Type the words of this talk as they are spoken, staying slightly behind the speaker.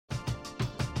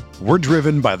We're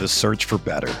driven by the search for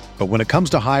better. But when it comes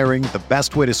to hiring, the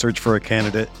best way to search for a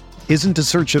candidate isn't to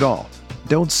search at all.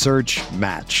 Don't search,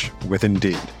 match with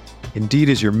Indeed. Indeed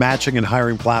is your matching and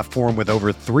hiring platform with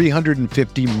over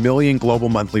 350 million global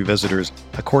monthly visitors,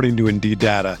 according to Indeed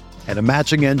data, and a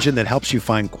matching engine that helps you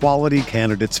find quality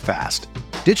candidates fast.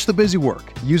 Ditch the busy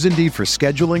work. Use Indeed for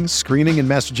scheduling, screening, and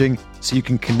messaging so you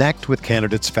can connect with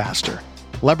candidates faster.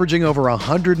 Leveraging over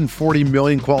 140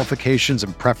 million qualifications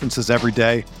and preferences every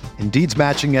day, Indeed's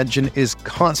matching engine is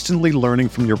constantly learning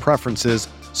from your preferences,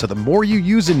 so the more you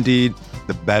use Indeed,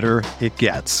 the better it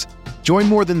gets. Join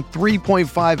more than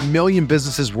 3.5 million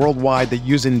businesses worldwide that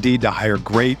use Indeed to hire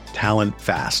great talent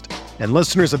fast. And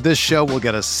listeners of this show will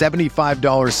get a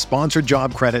 $75 sponsored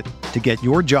job credit to get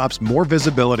your jobs more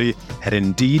visibility at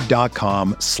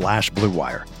Indeed.com/Blue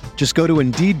Wire. Just go to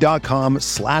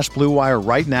Indeed.com/Blue Wire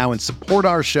right now and support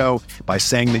our show by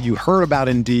saying that you heard about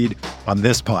Indeed on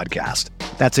this podcast.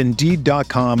 That's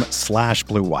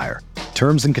Indeed.com/Blue Wire.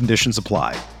 Terms and conditions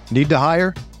apply. Need to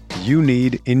hire? You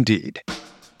need Indeed.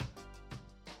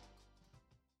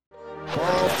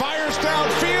 Burrow fires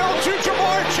downfield to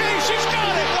Jamar Chase. He's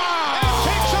got it. Wow. And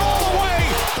takes it all the way.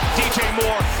 DJ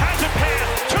Moore has a pass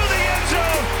to the end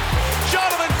zone.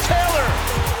 Jonathan Taylor.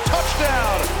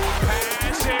 Touchdown.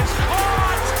 Pass is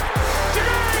caught.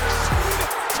 Diggs.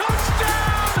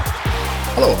 Touchdown.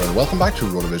 Hello and welcome back to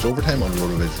RotoViz Overtime on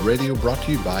RotoViz Radio, brought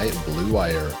to you by Blue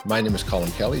Wire. My name is Colin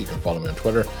Kelly. You can follow me on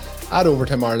Twitter at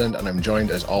Overtime Ireland, and I'm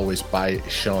joined as always by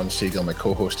Sean Siegele, my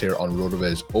co-host here on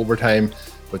RotoViz Overtime.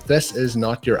 But this is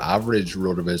not your average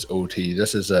RotoViz OT.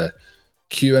 This is a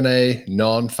Q&A,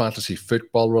 non-fantasy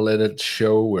football related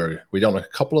show where we done a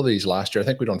couple of these last year. I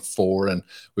think we done 4, and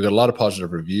we got a lot of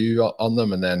positive review on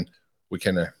them, and then we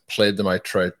kind of played them out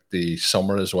throughout the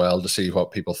summer as well to see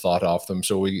what people thought of them.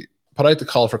 So we put out the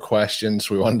call for questions.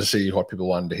 We wanted to see what people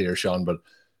wanted to hear, Sean, but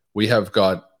we have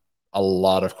got a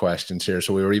lot of questions here.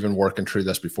 So we were even working through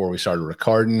this before we started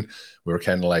recording. We were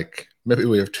kind of like, maybe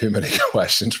we have too many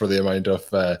questions for the amount of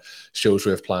shows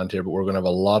we have planned here, but we're going to have a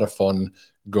lot of fun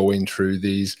going through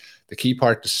these. The key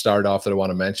part to start off that I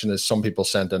want to mention is some people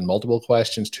sent in multiple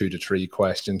questions, 2 to 3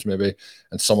 questions maybe,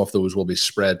 and some of those will be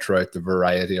spread throughout the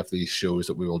variety of these shows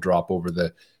that we will drop over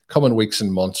the coming weeks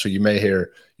and months. So you may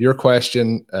hear your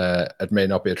question. It may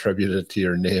not be attributed to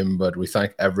your name, but we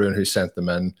thank everyone who sent them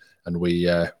in, and we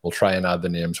will try and add the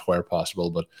names where possible.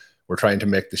 But we're trying to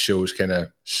make the shows kind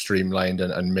of streamlined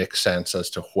and make sense as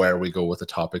to where we go with the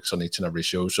topics on each and every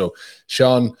show. So,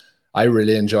 Sean, I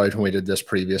really enjoyed when we did this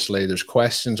previously. There's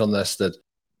questions on this that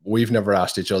we've never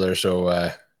asked each other,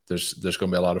 so there's going to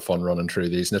be a lot of fun running through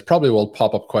these. And it probably will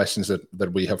pop up questions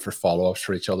that we have for follow-ups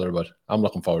for each other, but I'm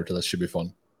looking forward to this. Should be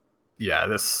fun. Yeah,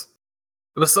 it was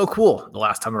so cool the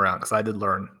last time around because I did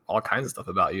learn all kinds of stuff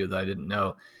about you that I didn't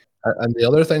know. And the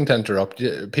other thing to interrupt,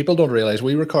 people don't realize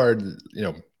we record,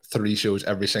 3 shows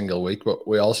every single week, but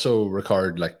we also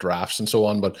record like drafts and so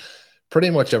on. But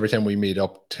pretty much every time we meet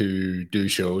up to do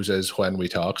shows is when we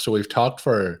talk. So we've talked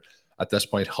for, at this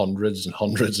point, hundreds and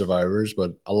hundreds of hours,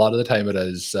 but a lot of the time it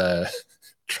is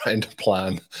trying to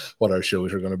plan what our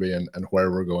shows are going to be and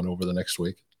where we're going over the next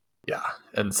week. Yeah.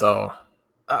 And so,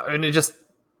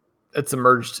 it's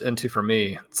emerged into, for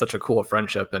me, such a cool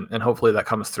friendship, and hopefully that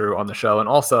comes through on the show. And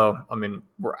also, I mean,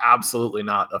 we're absolutely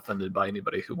not offended by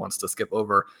anybody who wants to skip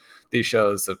over these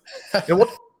shows.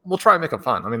 We'll try and make them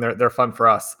fun. I mean, they're fun for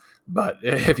us, but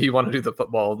if you want to do the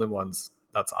football only ones,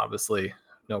 that's obviously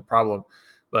no problem.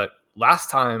 But last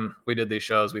time we did these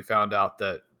shows, we found out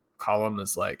that Colin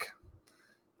is like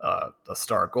a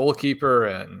star goalkeeper,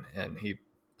 and he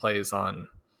plays on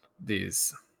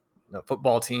these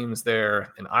football teams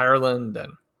there in Ireland,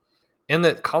 and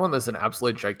that Colin is an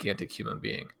absolutely gigantic human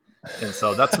being. And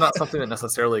so that's not something that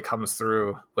necessarily comes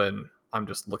through when I'm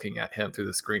just looking at him through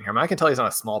the screen here. I mean, I can tell he's not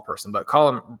a small person, but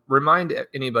Colin, remind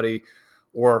anybody,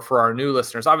 or for our new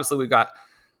listeners, obviously we've got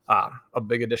a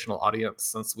big additional audience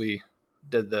since we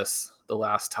did this the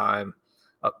last time.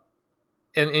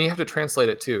 And you have to translate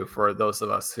it too for those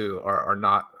of us who are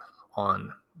not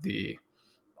on the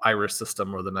Irish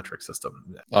system or the metric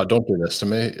system. Oh, don't do this to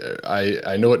me.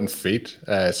 I know it in feet.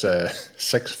 It's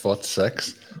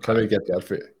 6'6". How do you get that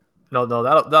feet? No,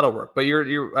 that'll work. But you're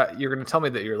going to tell me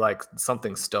that you're like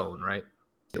something stone, right?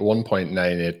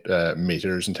 1.98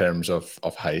 meters in terms of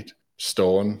height.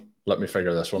 Stone. Let me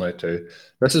figure this one out too.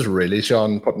 This is really,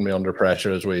 Sean, putting me under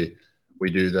pressure as we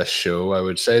do this show. I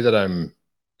would say that I'm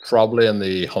probably in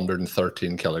the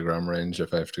 113 kilogram range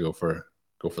if I have to go for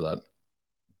that.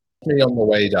 Me on the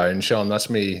way down, Sean. That's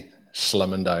me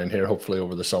slimming down here, hopefully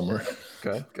over the summer.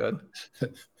 Good.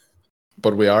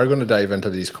 But we are going to dive into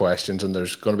these questions, and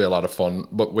there's going to be a lot of fun.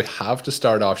 But we have to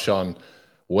start off, Sean,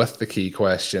 with the key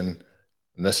question.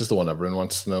 And this is the one everyone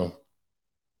wants to know.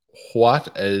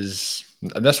 What is,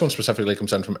 and this one specifically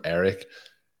comes in from Eric.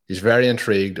 He's very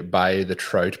intrigued by the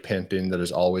trout painting that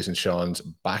is always in Sean's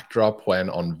backdrop when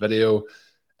on video.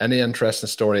 Any interesting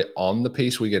story on the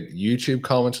piece? We get YouTube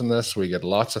comments on this. We get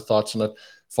lots of thoughts on it.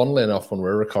 Funnily enough, when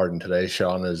we're recording today,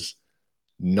 Sean is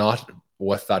not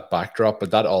with that backdrop,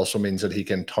 but that also means that he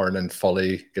can turn and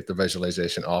fully get the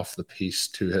visualization off the piece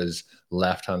to his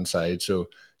left-hand side. So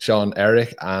Sean,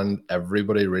 Eric, and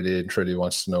everybody really and truly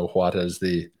wants to know what is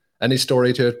any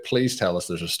story to it. Please tell us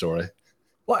there's a story.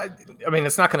 Well, I mean,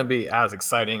 it's not going to be as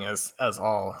exciting as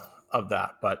all of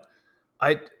that, but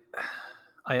I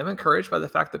am encouraged by the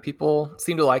fact that people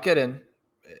seem to like it, and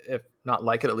if not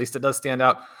like it, at least it does stand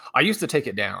out. I used to take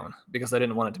it down because I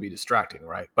didn't want it to be distracting,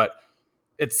 right? But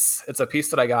it's a piece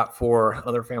that I got for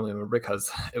another family member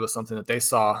because it was something that they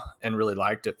saw and really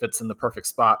liked. It fits in the perfect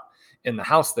spot in the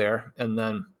house there. And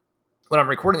then when I'm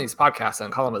recording these podcasts,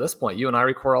 and Colin, at this point, you and I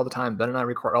record all the time, Ben and I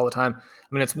record all the time. I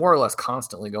mean, it's more or less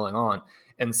constantly going on.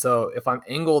 And so if I'm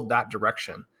angled that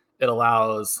direction, it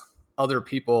allows other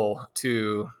people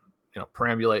to,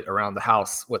 perambulate around the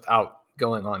house without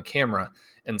going on camera.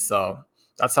 And so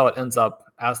that's how it ends up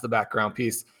as the background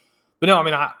piece. But no, I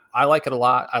mean, I like it a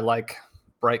lot. I like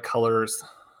bright colors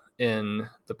in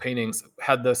the paintings.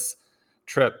 Had this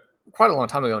trip quite a long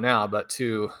time ago now, but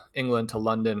to England, to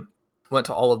London, went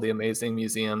to all of the amazing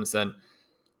museums and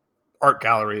art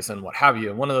galleries and what have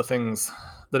you. And one of the things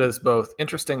that is both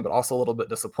interesting, but also a little bit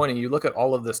disappointing, you look at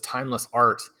all of this timeless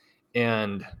art,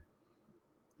 and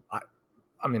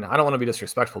I mean, I don't want to be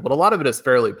disrespectful, but a lot of it is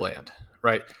fairly bland,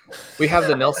 right? We have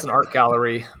the Nelson Art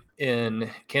Gallery in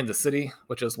Kansas City,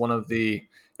 which is one of the,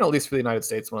 at least for the United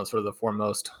States, one of sort of the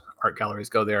foremost art galleries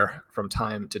go there from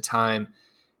time to time.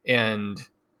 And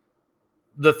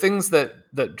the things that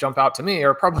jump out to me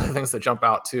are probably the things that jump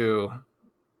out to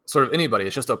sort of anybody.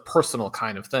 It's just a personal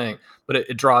kind of thing, but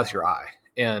it draws your eye.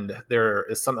 And there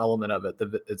is some element of it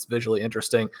that it's visually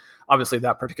interesting. Obviously,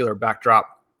 that particular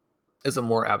backdrop is a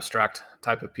more abstract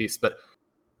type of piece, but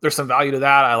there's some value to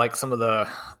that. I like some of the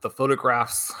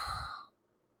photographs.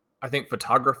 I think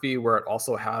photography, where it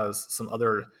also has some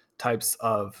other types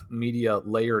of media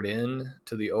layered in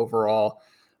to the overall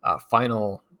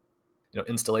final,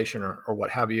 installation or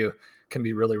what have you, can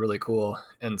be really, really cool.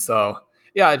 And so,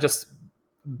 yeah, it was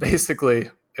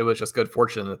just good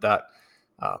fortune that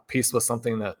piece was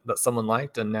something that someone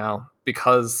liked. And now,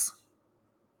 because,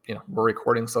 we're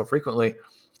recording so frequently,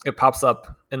 it pops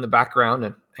up in the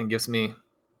background and gives me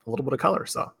a little bit of color.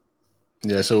 So.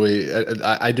 Yeah, so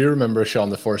I do remember, Sean,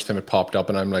 the first time it popped up,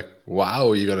 and I'm like,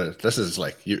 wow, this is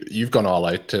like, you've gone all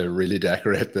out to really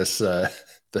decorate this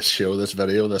this show, this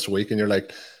video this week, and you're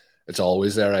like, it's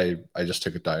always there. I just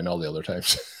took it down all the other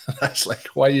times. I was like,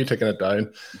 why are you taking it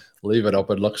down? Leave it up.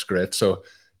 It looks great. So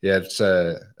yeah,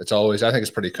 it's always, I think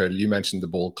it's pretty cool. You mentioned the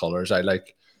bold colors. I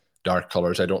like dark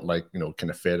colors. I don't like, kind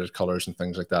of faded colors and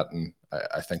things like that. And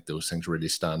I think those things really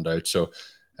stand out. So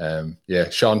yeah,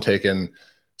 Sean taking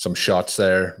some shots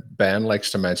there. Ben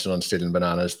likes to mention on Stealing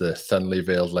Bananas the thinly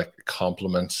veiled like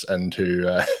compliments into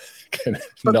kind of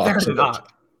but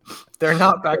they're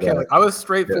not backhanded. I was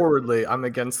straightforwardly, I'm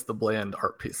against the bland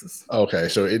art pieces. Okay,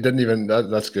 so it didn't even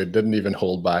that's good. Didn't even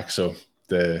hold back. So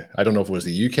I don't know if it was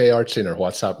the UK art scene or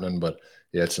what's happening, but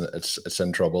yeah, it's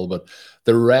in trouble. But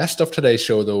the rest of today's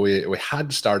show, though, we had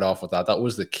to start off with that. That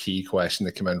was the key question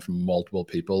that came in from multiple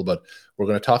people. But we're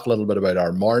going to talk a little bit about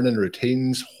our morning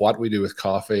routines, what we do with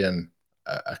coffee, and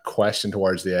a question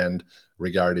towards the end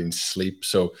regarding sleep.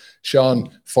 So,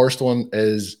 Sean, first one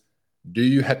is, do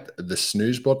you hit the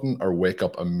snooze button or wake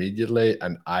up immediately?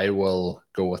 And I will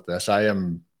go with this. I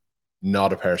am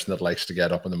not a person that likes to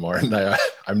get up in the morning. I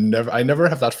never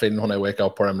have that feeling when I wake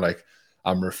up where I'm like,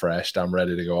 I'm refreshed, I'm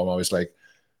ready to go. I'm always like,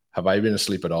 have I been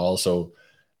asleep at all? So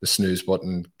the snooze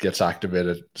button gets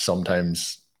activated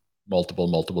sometimes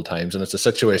multiple times. And it's a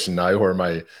situation now where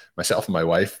myself and my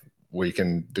wife, there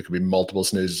could be multiple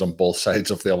snoozes on both sides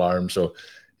of the alarm. So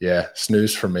yeah,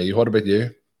 snooze for me. What about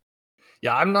you?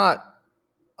 Yeah, I'm not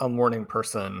a morning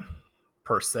person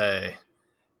per se.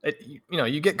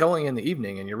 You get going in the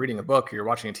evening and you're reading a book, or you're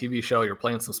watching a TV show, you're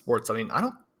playing some sports. I mean,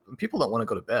 people don't want to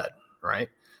go to bed, right?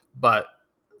 But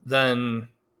then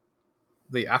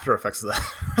the after effects of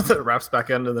that, that wraps back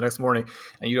into the next morning,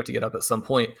 and you have to get up at some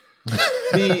point.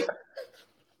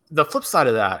 The flip side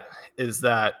of that is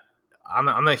that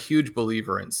I'm a huge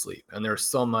believer in sleep, and there's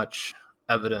so much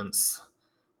evidence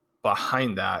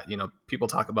behind that. People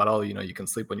talk about, you can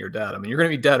sleep when you're dead. I mean, you're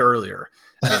going to be dead earlier,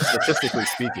 statistically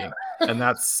speaking, and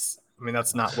that's I mean,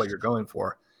 that's not what you're going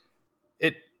for.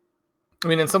 I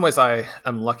mean, in some ways I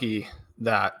am lucky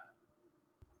that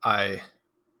I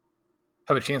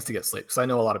have a chance to get sleep, because I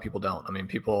know a lot of people don't. I mean,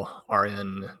 people are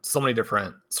in so many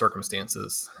different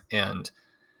circumstances, and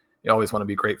you always want to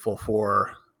be grateful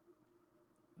for,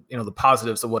 the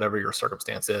positives of whatever your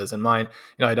circumstance is. And mine,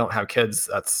 I don't have kids.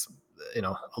 That's,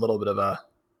 a little bit of a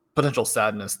potential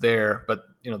sadness there. But,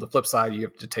 the flip side, you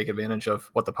have to take advantage of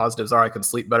what the positives are. I can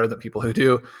sleep better than people who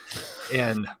do.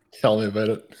 And tell me about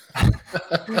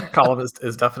it. Colin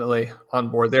is definitely on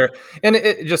board there. And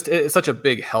it's such a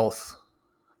big health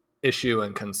issue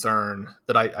and concern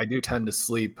that I do tend to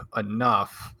sleep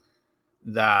enough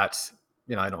that,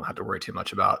 I don't have to worry too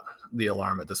much about the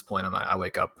alarm at this point. I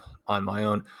wake up on my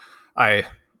own. I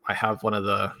have one of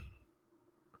the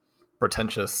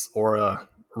pretentious Aura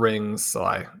rings, so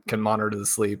I can monitor the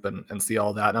sleep and see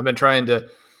all that. And I've been trying to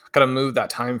kind of move that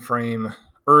time frame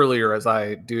earlier as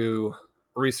I do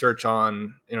research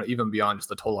on, even beyond just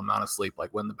the total amount of sleep, like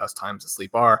when the best times to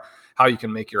sleep are, how you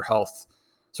can make your health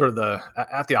sort of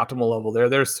at the optimal level there.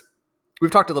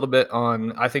 We've talked a little bit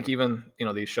on, I think, even,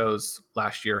 these shows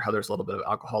last year, how there's a little bit of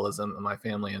alcoholism in my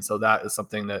family. And so that is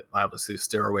something that I obviously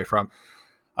steer away from.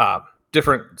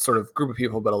 Different sort of group of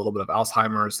people, but a little bit of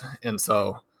Alzheimer's. And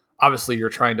so obviously you're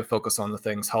trying to focus on the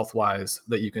things health-wise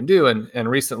that you can do. And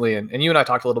recently, and you and I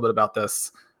talked a little bit about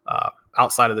this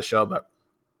outside of the show, but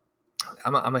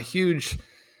I'm a huge,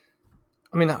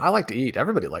 I like to eat.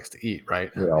 Everybody likes to eat,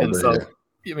 right? And so,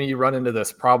 you run into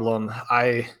this problem.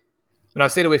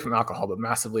 I've stayed away from alcohol, but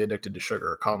massively addicted to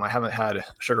sugar. Colin, I haven't had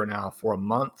sugar now for a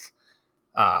month.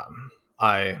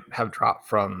 I have dropped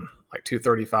from like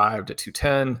 235 to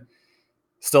 210.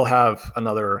 Still have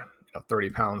another 30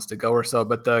 pounds to go or so.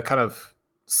 But the kind of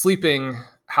sleeping,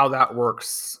 how that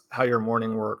works, how your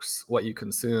morning works, what you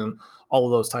consume, all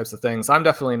of those types of things. I'm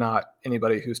definitely not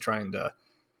anybody who's trying to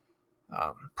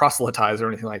proselytize or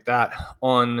anything like that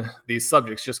on these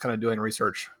subjects, just kind of doing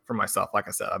research for myself. Like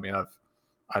I said,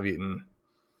 I've eaten,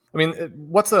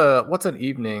 what's an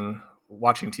evening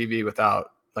watching TV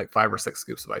without like 5 or 6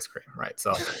 scoops of ice cream, right?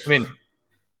 So,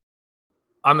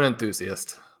 I'm an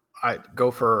enthusiast. I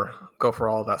go for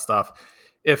all of that stuff.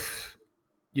 If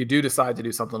you do decide to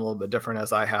do something a little bit different,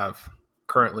 as I have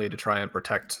currently, to try and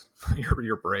protect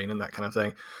your brain and that kind of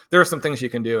thing, there are some things you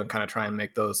can do and kind of try and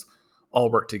make those all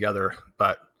work together.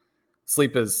 But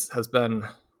sleep has been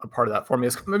a part of that for me.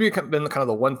 It's maybe been kind of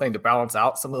the one thing to balance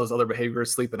out some of those other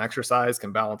behaviors. Sleep and exercise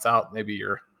can balance out maybe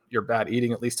your bad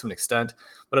eating, at least to an extent.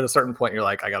 But at a certain point, you're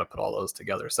like, I got to put all those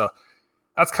together. So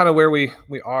that's kind of where we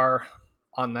are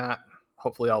on that.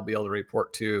 Hopefully I'll be able to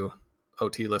report to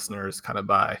OT listeners kind of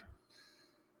by,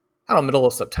 middle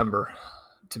of September,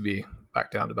 to be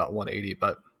back down to about 180.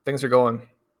 But things are going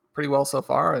pretty well so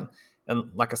far.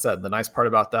 And like I said, the nice part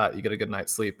about that, you get a good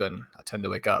night's sleep, and I tend to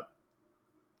wake up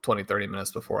 20, 30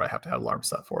 minutes before I have to have alarm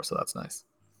set for. So that's nice.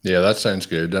 Yeah, that sounds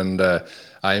good. And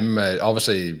I'm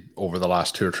obviously, over the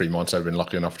last 2 or 3 months, I've been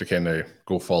lucky enough to kind of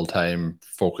go full time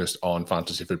focused on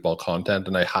fantasy football content.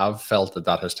 And I have felt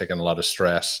that has taken a lot of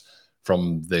stress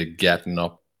from the getting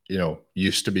up.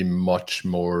 Used to be much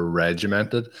more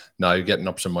regimented. Now getting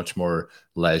up's a much more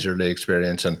leisurely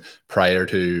experience. And prior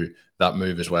to that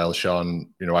move as well, Sean,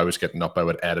 I was getting up, I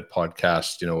would edit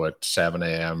podcasts, at 7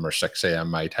 a.m. or 6 a.m.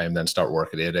 my time, then start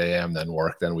work at 8 a.m., then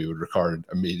work, then we would record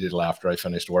immediately after I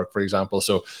finished work, for example.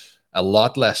 So a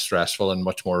lot less stressful and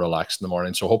much more relaxed in the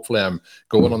morning. So hopefully I'm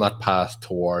going on that path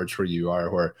towards where you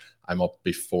are, where I'm up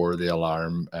before the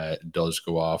alarm does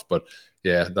go off. But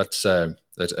yeah,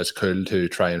 it's cool to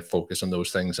try and focus on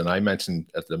those things. And I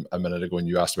mentioned a minute ago when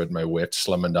you asked about my weight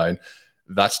slimming down,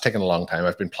 that's taken a long time.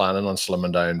 I've been planning on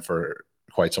slimming down for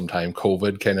quite some time.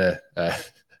 COVID kind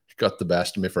of got the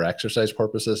best of me for exercise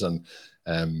purposes.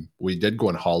 And we did go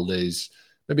on holidays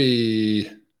maybe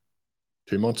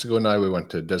 2 months ago now. We went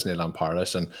to Disneyland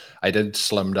Paris, and I did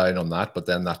slim down on that, but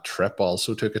then that trip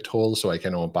also took a toll. So I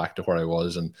kind of went back to where I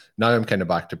was, and now I'm kind of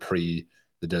back to pre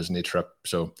the Disney trip.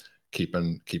 So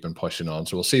keeping pushing on.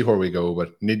 So we'll see where we go,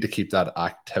 but need to keep that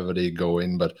activity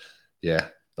going. But yeah,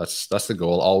 that's the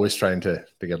goal. Always trying to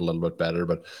get a little bit better.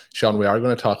 But Sean, we are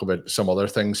going to talk about some other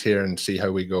things here and see how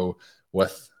we go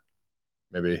with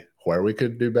maybe where we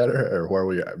could do better or where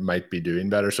we might be doing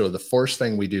better. So the first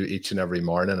thing we do each and every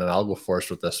morning, and I'll go first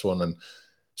with this one. And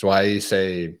so I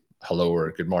say hello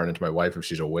or good morning to my wife if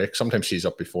she's awake. Sometimes she's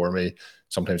up before me.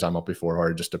 Sometimes I'm up before her.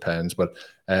 It just depends. But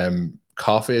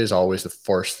coffee is always the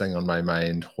first thing on my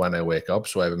mind when I wake up.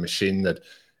 So I have a machine that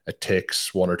it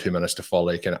takes 1 or 2 minutes to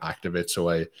fully kind of activate. So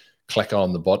I click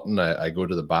on the button. I go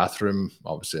to the bathroom,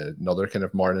 obviously another kind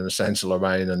of morning essential of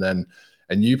mine. And then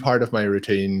a new part of my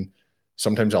routine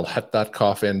sometimes I'll hit that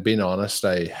coffee, and being honest,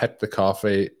 I hit the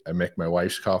coffee, I make my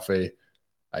wife's coffee,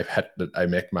 I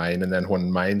make mine, and then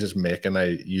when mine is making,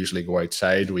 I usually go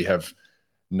outside. We have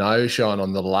now, Sean,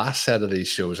 on the last set of these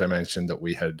shows, I mentioned that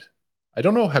we had, I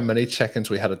don't know how many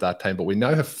chickens we had at that time, but we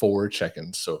now have 4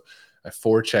 chickens. So I have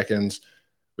 4 chickens.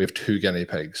 We have 2 guinea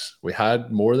pigs. We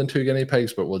had more than 2 guinea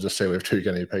pigs, but we'll just say we have 2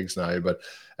 guinea pigs now. But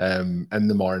in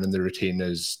the morning, the routine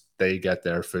is they get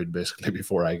their food basically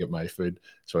before I get my food.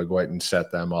 So I go out and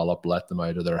set them all up, let them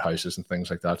out of their houses and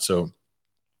things like that. So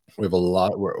we have a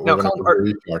lot. We're Now, going to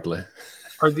Colin, go shortly.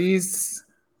 are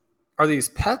these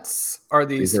pets? Are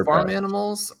these are farm pets.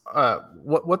 animals?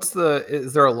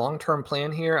 Is there a long-term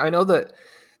plan here? I know that,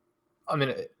 I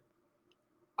mean,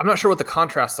 I'm not sure what the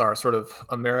contrasts are, sort of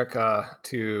America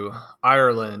to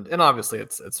Ireland, and obviously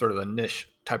it's sort of a niche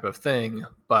type of thing,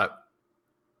 but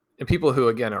and people who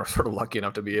again are sort of lucky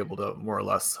enough to be able to more or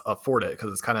less afford it,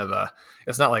 because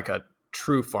it's not like a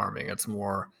true farming. It's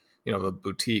more, the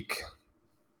boutique,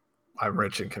 I'm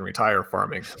rich and can retire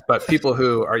farming. But people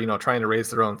who are, trying to raise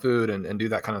their own food and do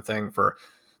that kind of thing for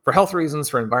health reasons,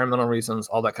 for environmental reasons,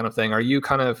 all that kind of thing. Are you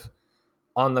kind of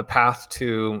on the path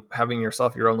to having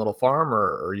yourself your own little farm,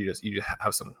 or you just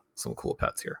have some cool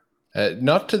pets here?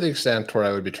 Not to the extent where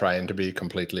I would be trying to be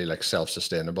completely like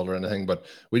self-sustainable or anything, but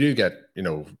we do get,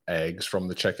 eggs from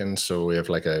the chickens. So we have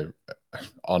like a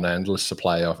unendless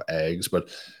supply of eggs, but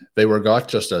they were got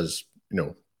just as,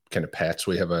 kind of pets.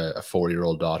 We have a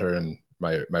 4-year-old daughter, and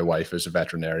my wife is a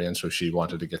veterinarian. So she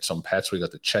wanted to get some pets. We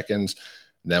got the chickens.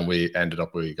 And then we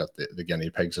got the guinea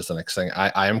pigs as the next thing.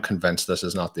 I am convinced this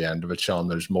is not the end of it, Sean.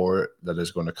 There's more that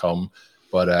is going to come.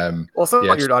 But well, some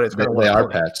yes, your daughter's going to they are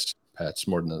pony. pets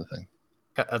more than anything.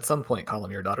 At some point,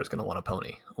 Colin, your daughter's going to want a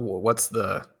pony. What's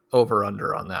the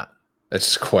over/under on that?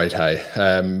 It's quite high.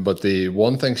 But the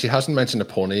one thing, she hasn't mentioned a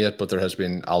pony yet, but there has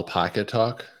been alpaca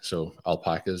talk. So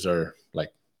alpacas are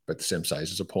like about the same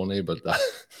size as a pony, but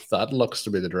that looks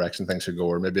to be the direction things should go,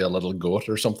 or maybe a little goat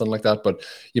or something like that. But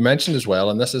you mentioned as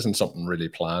well, and this isn't something really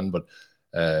planned, but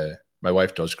my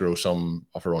wife does grow some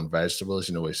of her own vegetables.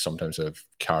 We sometimes have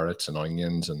carrots and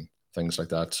onions and things like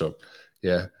that. So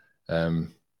yeah,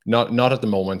 not at the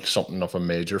moment something of a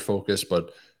major focus,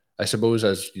 but I suppose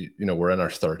as we're in our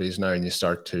 30s now, and you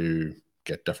start to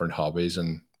get different hobbies,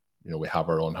 and we have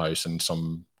our own house and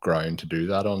some ground to do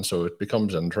that on, so it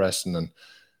becomes interesting. And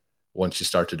once you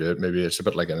start to do it, maybe it's a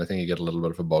bit like anything, you get a little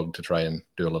bit of a bug to try and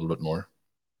do a little bit more.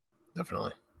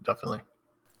 Definitely.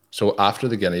 So after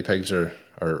the guinea pigs are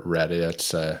ready,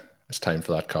 it's time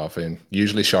for that coffee, and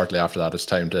usually shortly after that, it's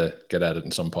time to get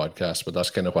editing some podcasts. But that's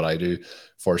kind of what I do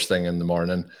first thing in the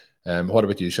morning. What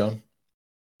about you, Sean?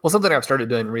 Well, something I've started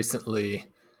doing recently,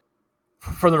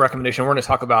 from the recommendation, we're going to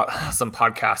talk about some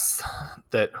podcasts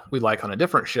that we like on a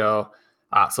different show.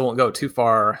 So I won't go too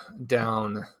far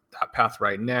down that path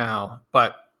right now,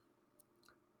 but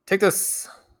take this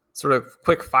sort of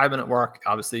quick 5-minute walk.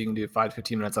 Obviously, you can do 5 to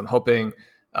 15 minutes. I'm hoping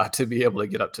to be able to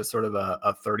get up to sort of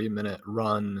a 30-minute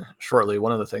run shortly.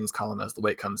 One of the things, Colin, as the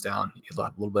weight comes down, you'll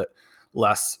have a little bit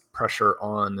less pressure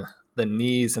on the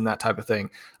knees and that type of thing.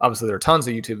 Obviously, there are tons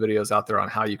of YouTube videos out there on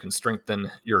how you can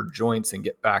strengthen your joints and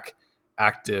get back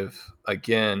active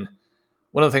again.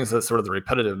 One of the things that's sort of the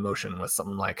repetitive motion with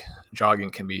something like jogging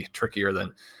can be trickier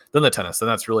than the tennis. And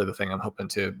that's really the thing I'm hoping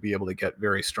to be able to get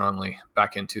very strongly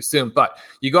back into soon. But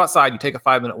you go outside, you take a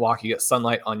 5-minute walk, you get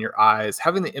sunlight on your eyes.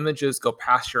 Having the images go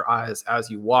past your eyes as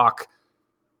you walk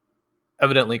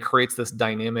evidently creates this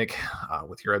dynamic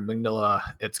with your amygdala.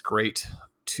 It's great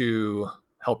to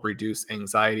help reduce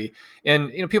anxiety.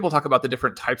 And people talk about the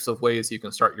different types of ways you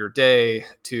can start your day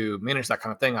to manage that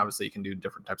kind of thing. Obviously, you can do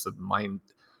different types of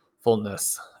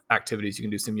mindfulness activities. You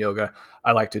can do some yoga.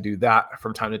 I like to do that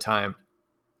from time to time.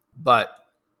 But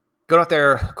go out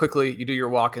there quickly, you do your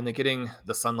walk, and then getting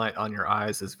the sunlight on your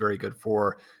eyes is very good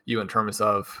for you in terms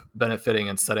of benefiting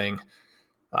and setting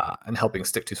and helping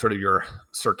stick to sort of your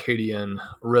circadian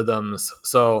rhythms.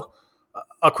 So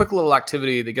a quick little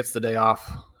activity that gets the day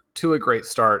off to a great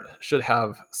start should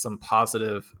have some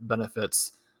positive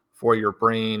benefits for your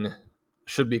brain,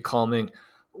 should be calming.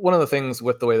 One of the things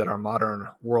with the way that our modern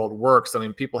world works, I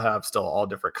mean, people have still all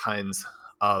different kinds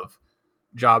of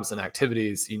jobs and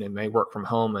activities. You may work from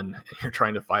home and you're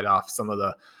trying to fight off some of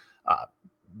the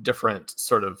different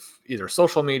sort of either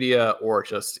social media or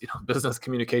just business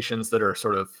communications that are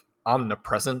sort of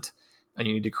omnipresent, and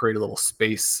you need to create a little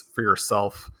space for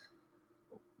yourself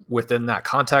within that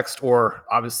context. Or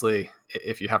obviously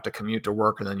if you have to commute to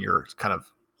work and then you're kind of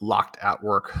locked at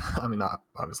work, I mean, not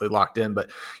obviously locked in, but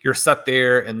you're set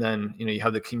there, and then you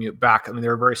have the commute back. I mean,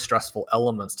 there are very stressful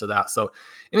elements to that. So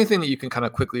anything that you can kind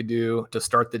of quickly do to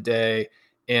start the day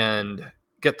and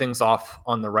get things off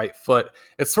on the right foot.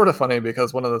 It's sort of funny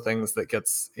because one of the things that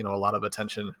gets, a lot of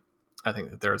attention, I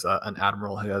think that there's an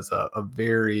admiral who has a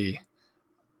very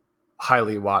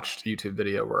highly watched YouTube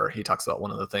video where he talks about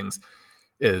one of the things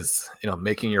is,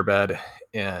 making your bed.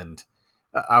 And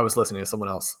I was listening to someone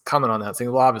else comment on that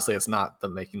saying, well, obviously it's not the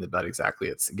making the bed exactly.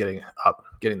 It's getting up,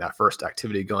 getting that first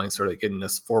activity going, sort of getting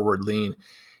this forward lean.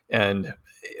 And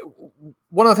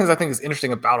one of the things I think is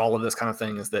interesting about all of this kind of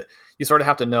thing is that you sort of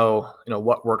have to know,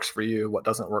 what works for you, what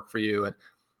doesn't work for you. And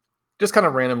just kind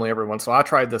of randomly every once in a while, I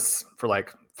tried this for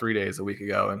like 3 days a week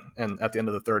ago. And at the end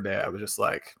of the third day, I was just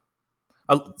like,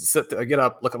 I get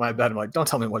up, look at my bed. I'm like, don't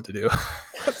tell me what to do.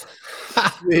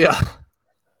 Yeah.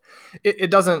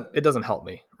 It doesn't help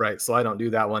me. Right. So I don't do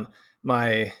that one.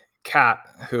 My cat,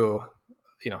 who,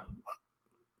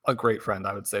 a great friend,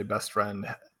 I would say best friend,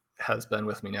 has been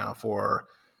with me now for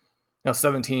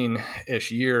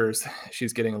 17-ish years.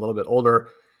 She's getting a little bit older.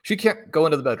 She can't go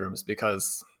into the bedrooms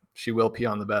because she will pee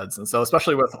on the beds. And so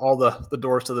especially with all the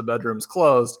doors to the bedrooms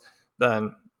closed,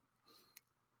 then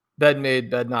bed made,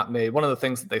 bed not made. One of the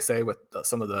things that they say with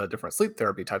some of the different sleep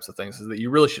therapy types of things is that you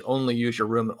really should only use your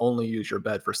room and only use your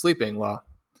bed for sleeping. Well,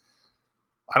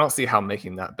 I don't see how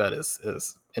making that bed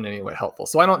is in any way helpful.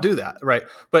 So I don't do that, right?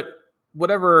 But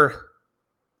whatever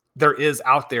there is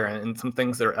out there and some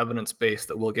things that are evidence-based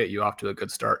that will get you off to a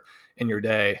good start in your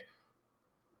day.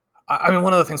 I mean,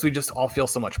 one of the things we just all feel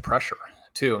so much pressure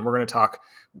too. And we're going to talk,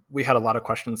 we had a lot of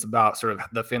questions about sort of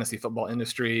the fantasy football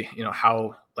industry,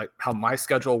 how my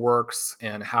schedule works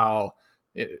and how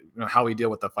we deal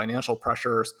with the financial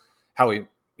pressures, how we,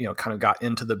 kind of got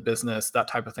into the business, that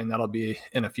type of thing. That'll be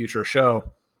in a future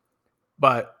show.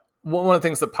 But one of the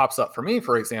things that pops up for me,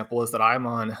 for example, is that I'm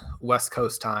on West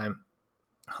Coast time,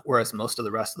 whereas most of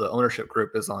the rest of the ownership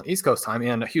group is on East Coast time,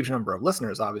 and a huge number of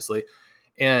listeners, obviously.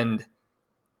 And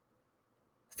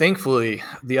thankfully,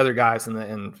 the other guys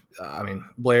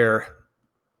Blair,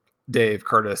 Dave,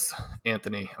 Curtis,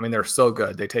 Anthony, they're so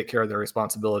good. They take care of their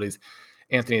responsibilities.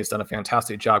 Anthony has done a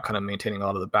fantastic job kind of maintaining a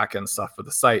lot of the back end stuff for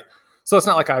the site. So it's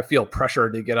not like I feel pressure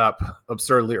to get up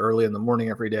absurdly early in the morning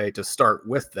every day to start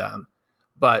with them.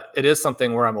 But it is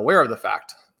something where I'm aware of the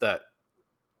fact that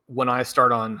when I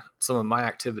start on some of my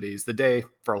activities, the day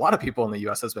for a lot of people in the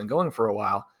US has been going for a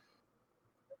while.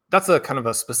 That's a kind of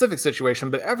a specific situation,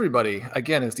 but everybody,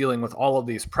 again, is dealing with all of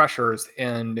these pressures.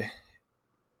 And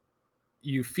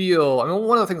you feel,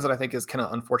 one of the things that I think is kind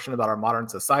of unfortunate about our modern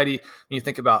society, when you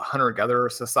think about hunter-gatherer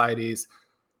societies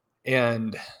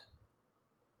and,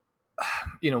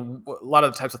 a lot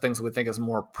of the types of things that we think is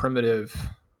more primitive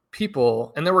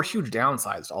people, and there were huge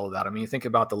downsides to all of that. You think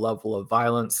about the level of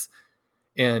violence,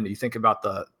 and you think about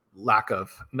the lack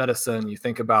of medicine, you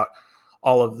think about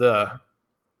all of the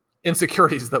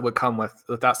insecurities that would come with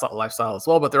that lifestyle as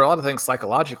well. But there are a lot of things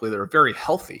psychologically that are very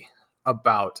healthy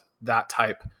about that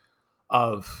type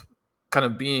of kind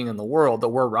of being in the world that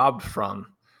we're robbed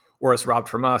from, or is robbed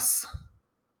from us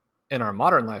in our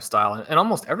modern lifestyle. And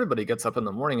almost everybody gets up in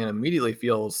the morning and immediately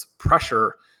feels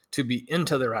pressure to be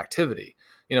into their activity.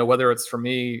 Whether it's for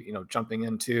me, jumping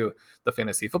into the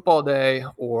fantasy football day,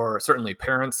 or certainly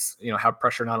parents, have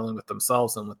pressure not only with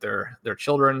themselves and with their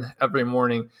children every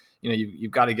morning.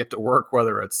 You've got to get to work,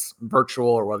 whether it's virtual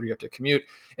or whether you have to commute,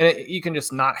 and you can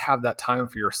just not have that time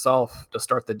for yourself to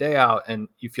start the day out, and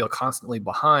you feel constantly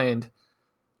behind.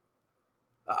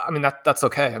 That's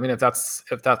okay.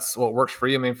 If that's what works for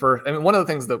you. One of the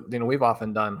things that, we've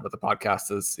often done with the podcast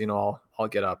is, I'll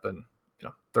get up and,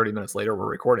 30 minutes later we're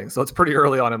recording. So it's pretty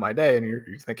early on in my day, and you're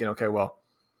thinking, okay, well,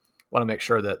 I want to make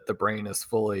sure that the brain is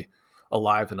fully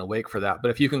alive and awake for that.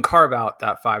 But if you can carve out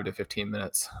that 5 to 15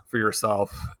 minutes for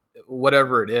yourself,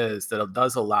 whatever it is, that it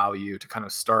does allow you to kind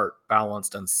of start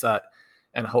balanced and set,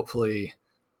 and hopefully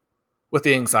with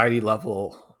the anxiety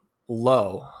level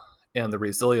low and the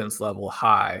resilience level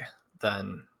high,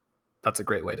 then that's a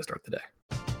great way to start the day.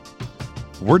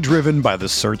 We're driven by the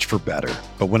search for better.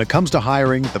 But when it comes to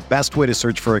hiring, the best way to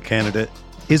search for a candidate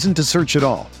isn't to search at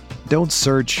all. Don't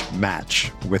search,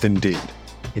 match with Indeed.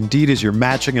 Indeed is your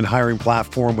matching and hiring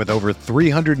platform with over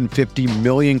 350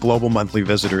 million global monthly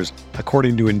visitors,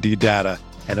 according to Indeed data,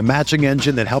 and a matching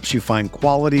engine that helps you find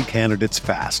quality candidates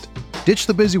fast. Ditch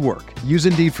the busy work. Use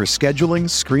Indeed for scheduling,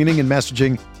 screening, and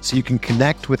messaging so you can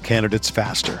connect with candidates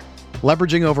faster.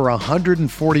 Leveraging over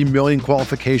 140 million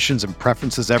qualifications and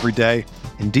preferences every day,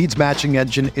 Indeed's matching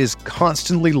engine is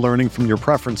constantly learning from your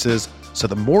preferences, so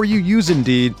the more you use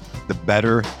Indeed, the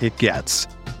better it gets.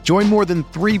 Join more than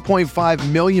 3.5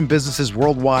 million businesses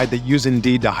worldwide that use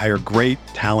Indeed to hire great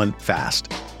talent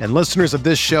fast. And listeners of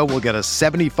this show will get a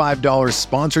 $75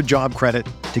 sponsored job credit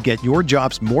to get your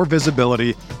jobs more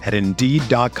visibility at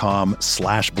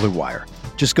Indeed.com/Blue Wire.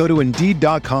 Just go to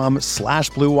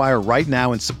Indeed.com/Blue Wire right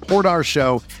now and support our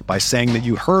show by saying that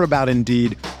you heard about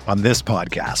Indeed on this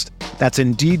podcast. That's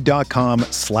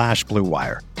Indeed.com/Blue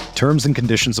Wire. Terms and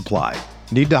conditions apply.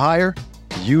 Need to hire?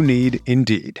 You need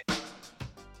Indeed.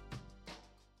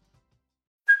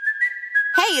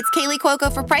 Hey, it's Kaylee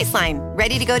Cuoco for Priceline.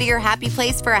 Ready to go to your happy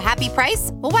place for a happy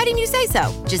price? Well, why didn't you say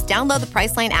so? Just download the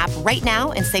Priceline app right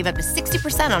now and save up to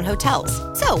 60% on hotels.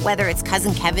 So whether it's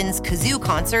Cousin Kevin's Kazoo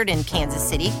Concert in Kansas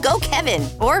City, go Kevin,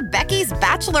 or Becky's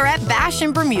Bachelorette Bash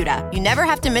in Bermuda, you never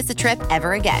have to miss a trip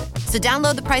ever again. So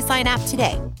download the Priceline app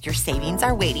today. Your savings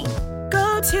are waiting.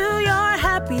 Go to your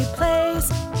happy place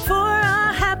for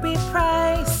a happy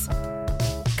price.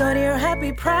 Go to your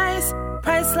happy price,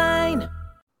 Priceline.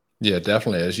 Yeah,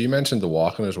 definitely. As you mentioned, the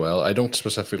walking as well. I don't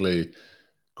specifically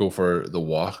go for the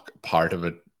walk part of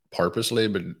it purposely,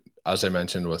 but as I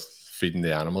mentioned with feeding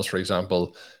the animals, for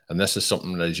example, and this is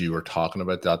something as you were talking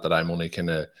about that I'm only kind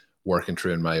of working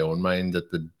through in my own mind, that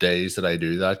the days that I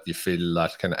do that, you feel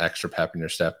that kind of extra pep in your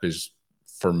step. Because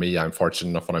for me, I'm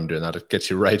fortunate enough when I'm doing that, it gets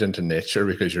you right into nature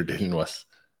because you're dealing with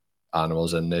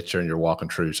animals in nature and you're walking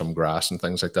through some grass and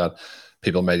things like that.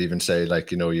 People might even say,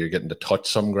 like, you're getting to touch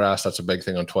some grass. That's a big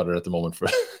thing on Twitter at the moment for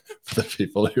the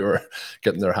people who are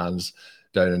getting their hands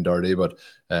down and dirty. But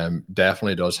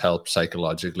definitely does help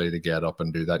psychologically to get up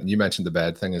and do that. And you mentioned the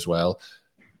bed thing as well.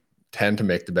 Tend to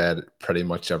make the bed pretty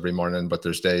much every morning, but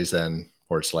there's days then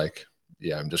where it's like,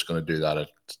 yeah, I'm just going to do that at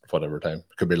whatever time.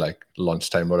 It could be like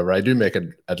lunchtime, whatever. I do make it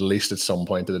at least at some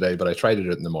point of the day, but I try to do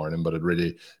it in the morning, but it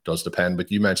really does depend. But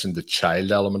you mentioned the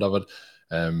child element of it.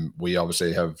 We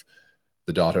obviously have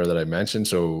the daughter that I mentioned.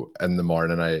 So in the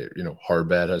morning, her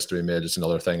bed has to be made. It's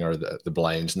another thing, or the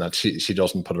blinds, and that she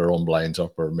doesn't put her own blinds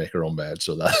up or make her own bed.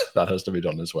 So that has to be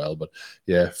done as well. But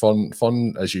yeah,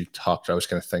 fun as you talked. I was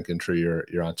kind of thinking through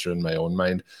your answer in my own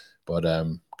mind, but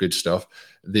good stuff.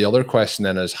 The other question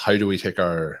then is, how do we take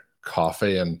our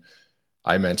coffee? And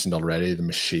I mentioned already the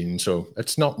machine. So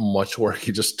it's not much work.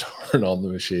 You just turn on the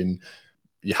machine.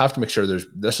 You have to make sure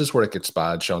this is where it gets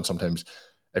bad, Sean, sometimes.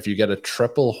 If you get a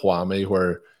triple whammy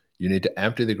where you need to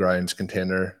empty the grounds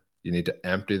container, you need to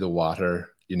empty the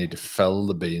water, you need to fill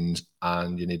the beans,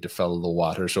 and you need to fill the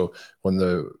water. So when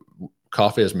the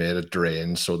coffee is made, it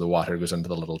drains, so the water goes into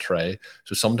the little tray.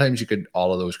 So sometimes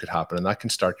all of those could happen, and that can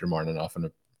start your morning off in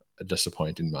a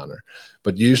disappointing manner.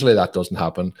 But usually that doesn't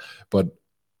happen. But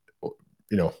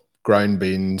ground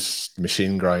beans,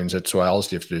 machine grounds it, so all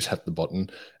you have to do is hit the button.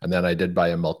 And then I did buy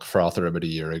a milk frother about a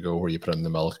year ago where you put in the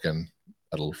milk and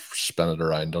it'll spin it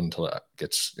around until it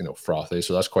gets, frothy.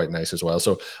 So that's quite nice as well.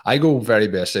 So I go very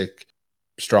basic,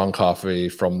 strong coffee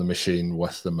from the machine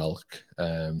with the milk.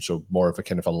 So more of a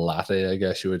kind of a latte, I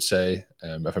guess you would say.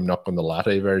 If I'm not on the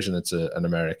latte version, it's an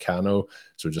Americano.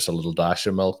 So just a little dash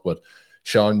of milk. But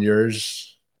Sean,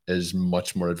 yours is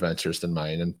much more adventurous than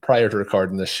mine. And prior to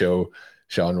recording this show,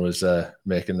 Sean was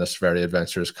making this very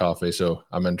adventurous coffee. So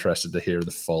I'm interested to hear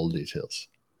the full details.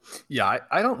 Yeah,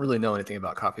 I don't really know anything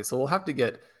about coffee, so we'll have to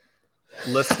get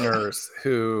listeners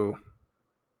who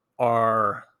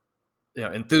are,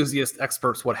 enthusiasts,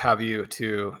 experts, what have you,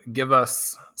 to give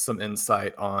us some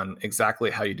insight on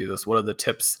exactly how you do this. What are the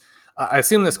tips? I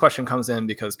assume this question comes in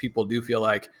because people do feel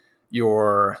like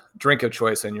your drink of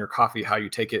choice and your coffee, how you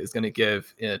take it, is going to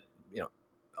give it,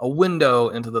 a window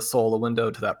into the soul, a window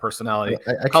to that personality.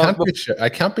 I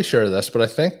can't be sure of this, but I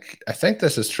think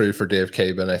this is true for Dave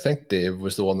Cabin. I think Dave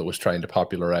was the one that was trying to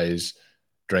popularize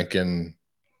drinking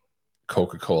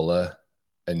Coca-Cola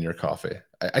in your coffee.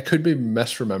 I could be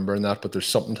misremembering that, but there's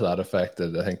something to that effect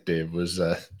that I think Dave was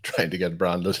trying to get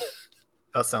branded.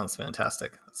 That sounds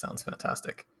fantastic.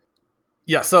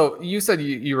 Yeah, so you said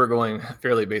you were going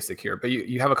fairly basic here, but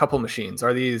you have a couple machines.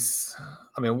 Are these,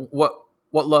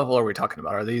 what level are we talking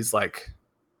about? Are these like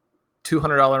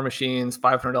 $200 machines,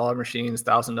 $500 machines,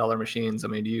 $1,000 machines?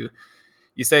 Do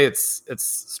you say it's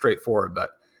straightforward,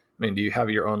 but do you have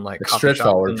your own coffee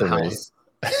shop in the house?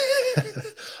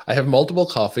 I have multiple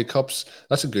coffee cups.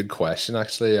 That's a good question,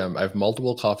 actually. I have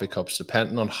multiple coffee cups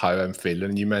depending on how I'm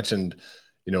feeling. You mentioned,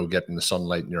 getting the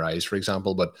sunlight in your eyes, for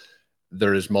example, but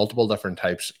there is multiple different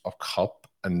types of cup,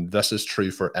 and this is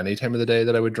true for any time of the day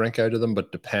that I would drink out of them,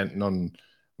 but depending on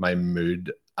my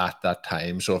mood at that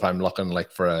time. So if I'm looking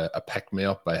for a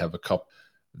pick-me-up, I have a cup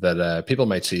that people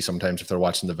might see sometimes if they're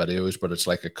watching the videos, but it's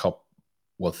like a cup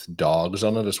with dogs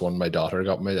on it. It's one my daughter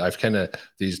got me. I've kind of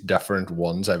these different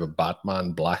ones. I have a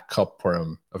Batman black cup where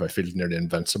if I feel nearly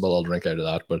invincible, I'll drink out of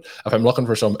that. But if I'm looking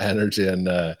for some energy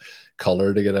and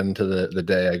color to get into the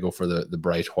day, I go for the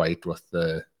bright white with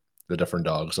the different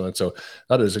dogs on it. So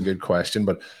that is a good question.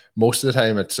 But most of the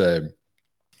time it's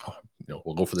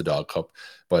we'll go for the dog cup.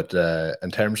 But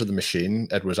in terms of the machine,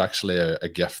 it was actually a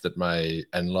gift that my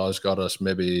in-laws got us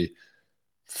maybe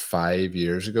 5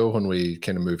 years ago when we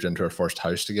kind of moved into our first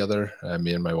house together,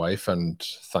 me and my wife, and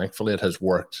thankfully it has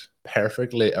worked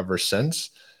perfectly ever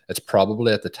since. It's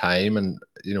probably at the time, and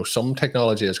some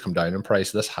technology has come down in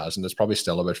price. This hasn't. It's probably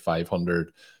still about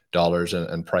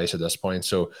 $500 in price at this point.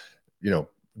 So,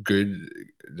 good,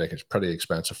 like it's pretty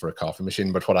expensive for a coffee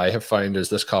machine. But what I have found is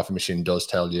this coffee machine does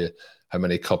tell you how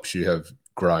many cups you have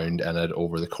ground in it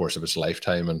over the course of its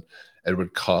lifetime, and it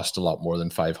would cost a lot more than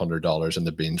 $500 in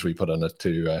the beans we put in it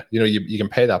to, you can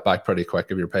pay that back pretty quick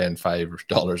if you're paying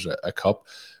 $5 a cup.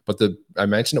 But I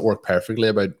mentioned it worked perfectly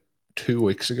about 2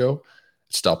 weeks ago.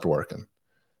 It stopped working.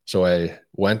 So I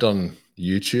went on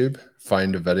YouTube,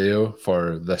 found a video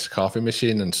for this coffee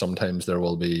machine, and sometimes there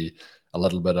will be a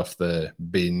little bit of the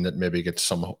bean that maybe gets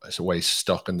some way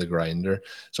stuck in the grinder.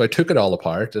 So I took it all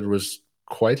apart. It was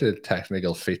quite a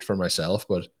technical feat for myself,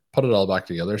 but put it all back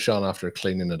together, Sean, after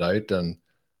cleaning it out, and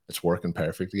it's working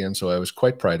perfect again. So I was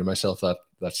quite proud of myself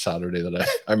that Saturday that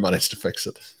I managed to fix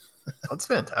it. That's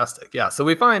fantastic. Yeah. So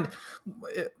we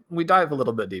dive a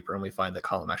little bit deeper and we find that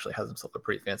Colin actually has himself a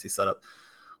pretty fancy setup,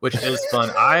 which is fun.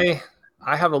 I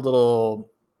have a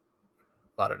little,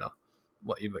 I don't know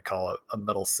what you would call a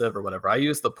metal sieve or whatever. I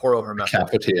use the pour over method.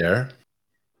 Cafetiere.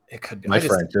 It could be. My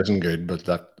French isn't good, but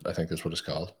that I think is what it's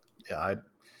called. Yeah.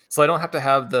 So I don't have to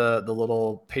have the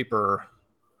little paper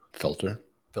filter,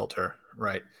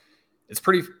 right? It's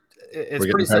pretty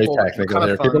very simple. Technical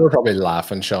here. People are probably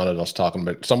laughing, Sean, at us talking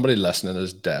about somebody listening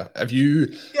is deaf. If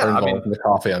you are involved in the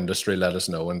coffee industry, let us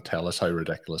know and tell us how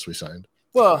ridiculous we sound.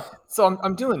 Well, so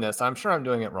I'm doing this. I'm sure I'm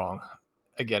doing it wrong.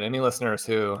 Again, any listeners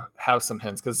who have some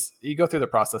hints, because you go through the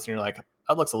process and you're like,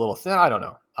 that looks a little thin. I don't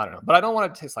know. But I don't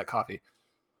want it to taste like coffee.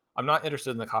 I'm not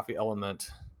interested in the coffee element.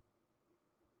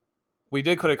 We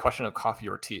did put a question of coffee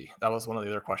or tea. That was one of the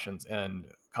other questions. And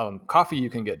coffee you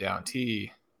can get down.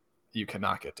 Tea you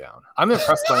cannot get down. I'm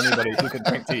impressed by anybody who can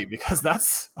drink tea, because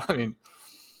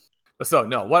so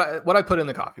no, what I put in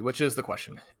the coffee, which is the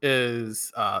question,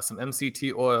 is some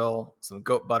MCT oil, some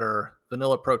goat butter,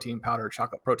 vanilla protein powder,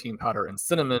 chocolate protein powder, and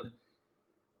cinnamon.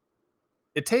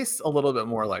 It tastes a little bit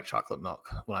more like chocolate milk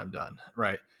when I'm done,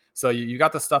 right? So you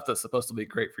got the stuff that's supposed to be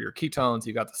great for your ketones.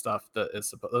 You got the stuff that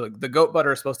is the goat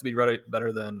butter is supposed to be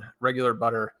better than regular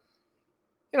butter.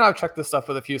 I've checked this stuff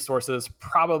with a few sources,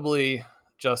 probably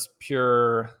just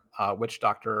pure witch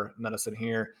doctor medicine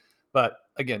here. But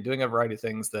again, doing a variety of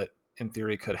things that in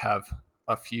theory could have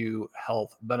a few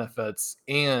health benefits.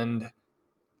 And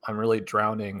I'm really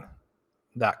drowning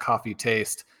that coffee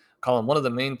taste. Colin, one of the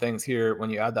main things here, when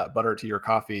you add that butter to your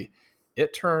coffee,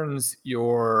 it turns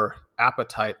your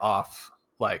appetite off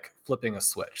like flipping a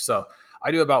switch. So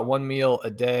I do about one meal a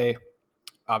day,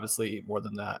 obviously eat more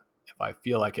than that if I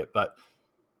feel like it. But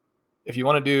if you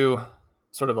want to do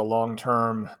sort of a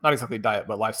long-term, not exactly diet,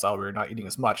 but lifestyle where you're not eating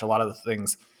as much, a lot of the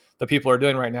things that people are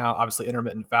doing right now, obviously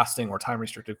intermittent fasting or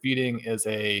time-restricted feeding is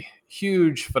a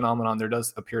huge phenomenon. There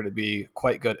does appear to be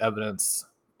quite good evidence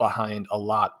behind a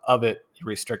lot of it. You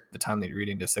restrict the time that you're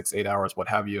eating to 6-8 hours, what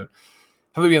have you.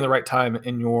 Have to be in the right time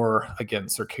in your, again,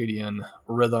 circadian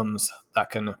rhythms that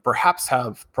can perhaps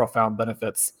have profound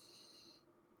benefits.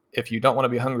 If you don't want to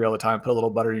be hungry all the time, put a little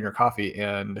butter in your coffee.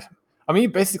 And you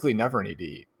basically never need to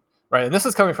eat, right? And this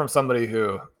is coming from somebody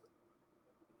who,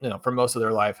 for most of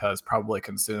their life has probably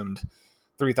consumed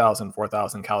 3,000,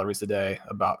 4,000 calories a day,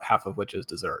 about half of which is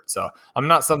dessert. So I'm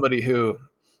not somebody who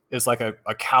is like a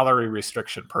calorie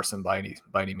restriction person by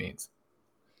any means.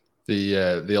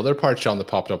 The other part, Sean, that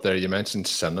popped up there, you mentioned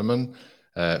cinnamon.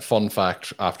 Fun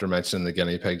fact, after mentioning the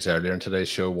guinea pigs earlier in today's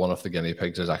show, one of the guinea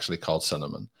pigs is actually called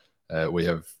Cinnamon.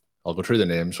 I'll go through the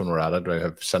names when we're at it. We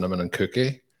have Cinnamon and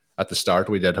Cookie. At the start,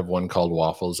 we did have one called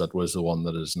Waffles. That was the one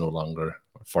that is no longer,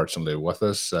 fortunately, with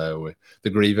us. The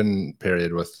grieving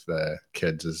period with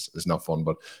kids is not fun.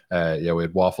 But we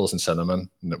had Waffles and Cinnamon.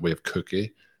 And we have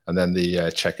Cookie. And then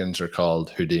the chickens are called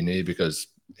Houdini because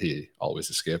he always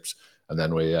escapes. And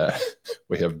then we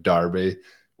have Darby,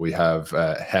 we have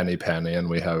Henny Penny, and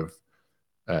we have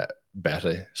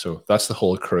Betty. So that's the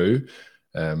whole crew.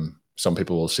 Some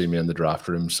people will see me in the draft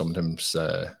room. Sometimes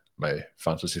my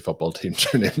fantasy football teams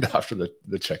are named after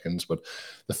the chickens. But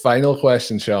the final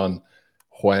question, Sean,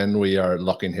 when we are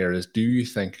looking here is, do you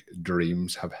think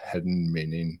dreams have hidden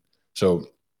meaning? So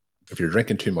if you're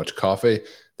drinking too much coffee,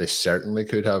 they certainly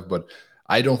could have, but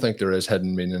I don't think there is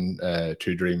hidden meaning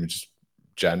to dreams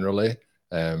generally.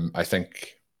 I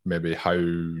think maybe how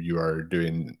you are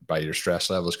doing by your stress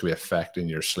levels could be affecting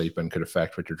your sleep and could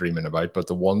affect what you're dreaming about. But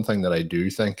the one thing that I do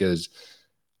think is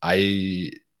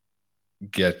I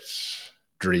get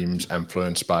dreams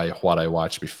influenced by what I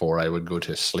watch before I would go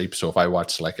to sleep. So if I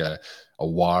watch like a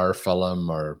war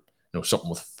film or something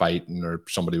with fighting or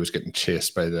somebody was getting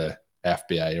chased by the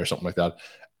FBI or something like that,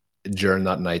 during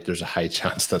that night there's a high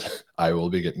chance that I will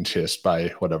be getting chased by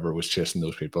whatever was chasing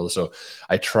those people. So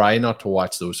I try not to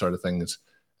watch those sort of things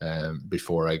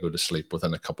before I go to sleep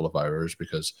within a couple of hours,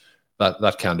 because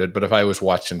that can do it. But if I was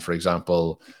watching, for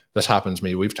example, this happens to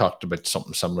me, we've talked about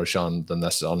something similar, Sean, than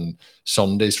this on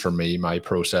Sundays. For me, my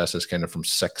process is kind of from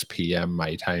 6 p.m.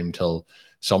 my time till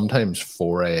sometimes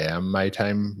 4 a.m. my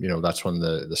time. That's when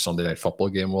the Sunday night football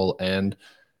game will end.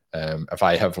 If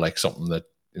I have like something that,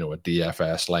 a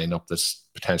DFS lineup that's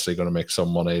potentially going to make some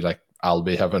money, like I'll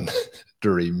be having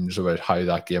dreams about how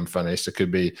that game finished. It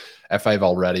could be, if I've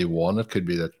already won, it could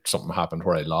be that something happened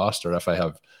where I lost, or if I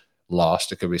have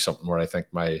lost, it could be something where I think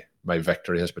my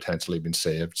victory has potentially been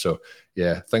saved. So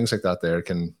yeah, things like that there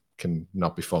can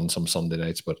not be fun some Sunday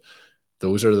nights, but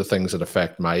those are the things that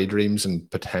affect my dreams and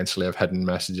potentially have hidden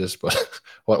messages. But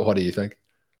what do you think?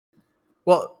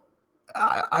 Well,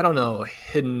 I don't know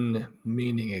hidden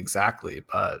meaning exactly,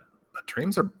 but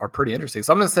dreams are pretty interesting.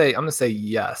 So I'm gonna say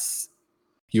yes.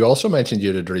 You also mentioned you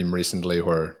had a dream recently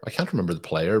where I can't remember the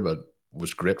player, but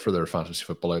was great for their fantasy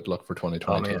football outlook for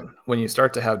 2022. Oh man, when you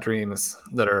start to have dreams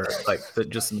that are like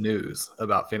just news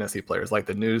about fantasy players, like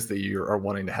the news that you are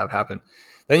wanting to have happen,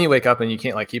 then you wake up and you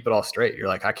can't like keep it all straight. You're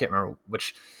like, I can't remember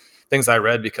which things I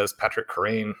read because Patrick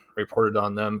Crane reported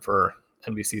on them for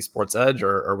NBC Sports Edge,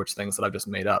 or which things that I've just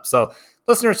made up. So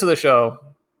listeners to the show,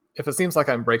 if it seems like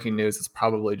I'm breaking news, it's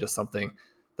probably just something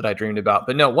that I dreamed about.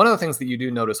 But no, one of the things that you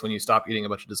do notice when you stop eating a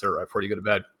bunch of dessert right before you go to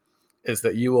bed is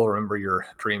that you will remember your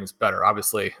dreams better.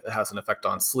 Obviously, it has an effect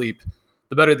on sleep.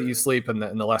 The better that you sleep and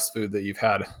the less food that you've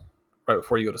had right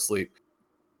before you go to sleep,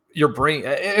 your brain,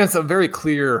 it's a very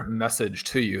clear message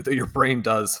to you that your brain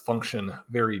does function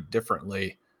very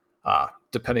differently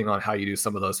depending on how you do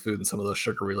some of those food and some of those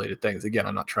sugar related things. Again,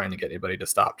 I'm not trying to get anybody to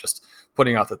stop, just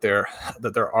pointing out that there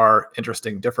are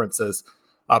interesting differences.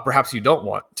 Perhaps you don't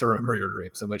want to remember your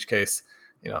dreams, in which case,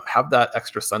 have that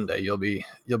extra Sunday. You'll be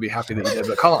happy that you did.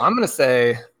 But Colin, I'm going to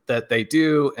say that they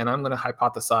do, and I'm going to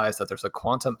hypothesize that there's a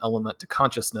quantum element to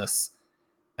consciousness,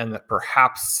 and that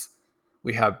perhaps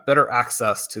we have better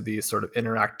access to these sort of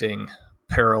interacting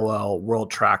parallel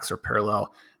world tracks or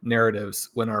parallel narratives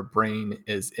when our brain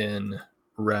is in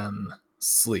REM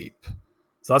sleep.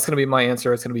 So that's going to be my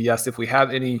answer. It's going to be yes. If we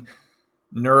have any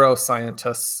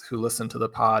neuroscientists who listen to the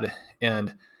pod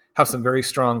and have some very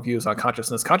strong views on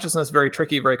consciousness, very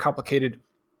tricky, very complicated,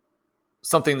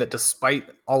 something that despite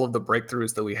all of the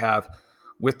breakthroughs that we have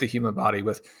with the human body,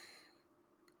 with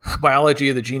biology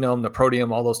of the genome, the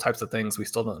proteome, all those types of things, we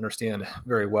still don't understand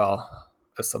very well.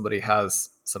 If somebody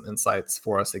has some insights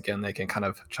for us, again, they can kind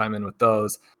of chime in with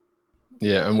those.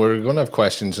 Yeah, and we're going to have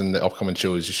questions in the upcoming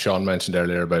shows. Sean mentioned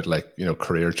earlier about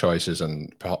career choices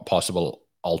and possible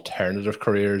alternative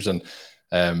careers. And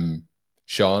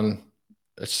Sean,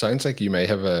 it sounds like you may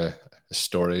have a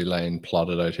storyline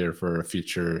plotted out here for a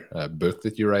future book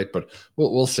that you write, but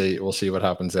we'll see. We'll see what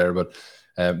happens there. But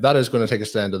that is going to take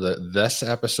us to the end of this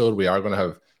episode. We are going to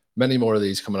have many more of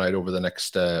these coming out over the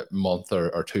next month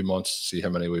or 2 months to see how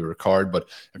many we record. But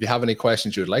if you have any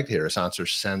questions you would like to hear us answer,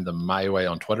 send them my way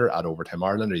on Twitter at Overtime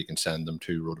Ireland, or you can send them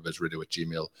to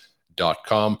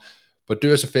rotovizradio@gmail.com. But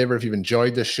do us a favor, if you've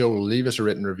enjoyed this show, leave us a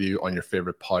written review on your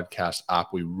favorite podcast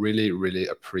app. We really, really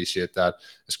appreciate that.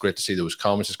 It's great to see those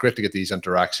comments. It's great to get these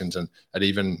interactions, and it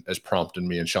even has prompted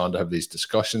me and Sean to have these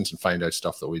discussions and find out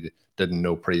stuff that we didn't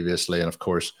know previously. And of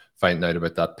course, finding out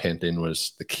about that painting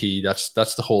was the key. That's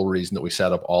the whole reason that we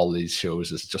set up all these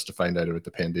shows, is just to find out about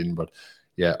the painting. But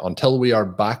yeah, until we are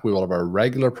back, we will have our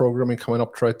regular programming coming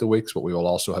up throughout the weeks, but we will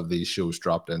also have these shows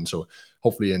dropped in. So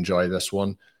hopefully you enjoy this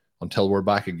one. Until we're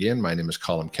back again, my name is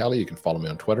Colin Kelly. You can follow me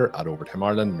on Twitter at Overtime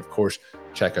Ireland. And of course,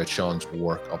 check out Sean's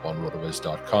work up on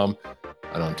rotoviz.com.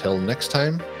 And until next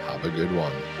time, have a good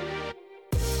one.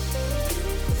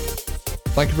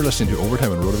 Thank you for listening to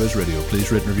Overtime on Rotoviz Radio.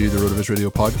 Please rate and review the Rotoviz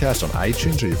Radio podcast on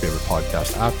iTunes or your favorite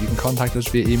podcast app. You can contact us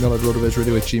via email at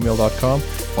rotovizradio@gmail.com.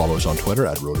 Follow us on Twitter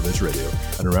at Rotoviz Radio.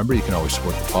 And remember, you can always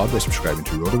support the pod by subscribing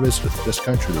to Rotoviz with a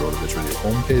discount through the Rotoviz Radio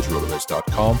homepage,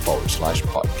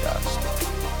 rotoviz.com/podcast.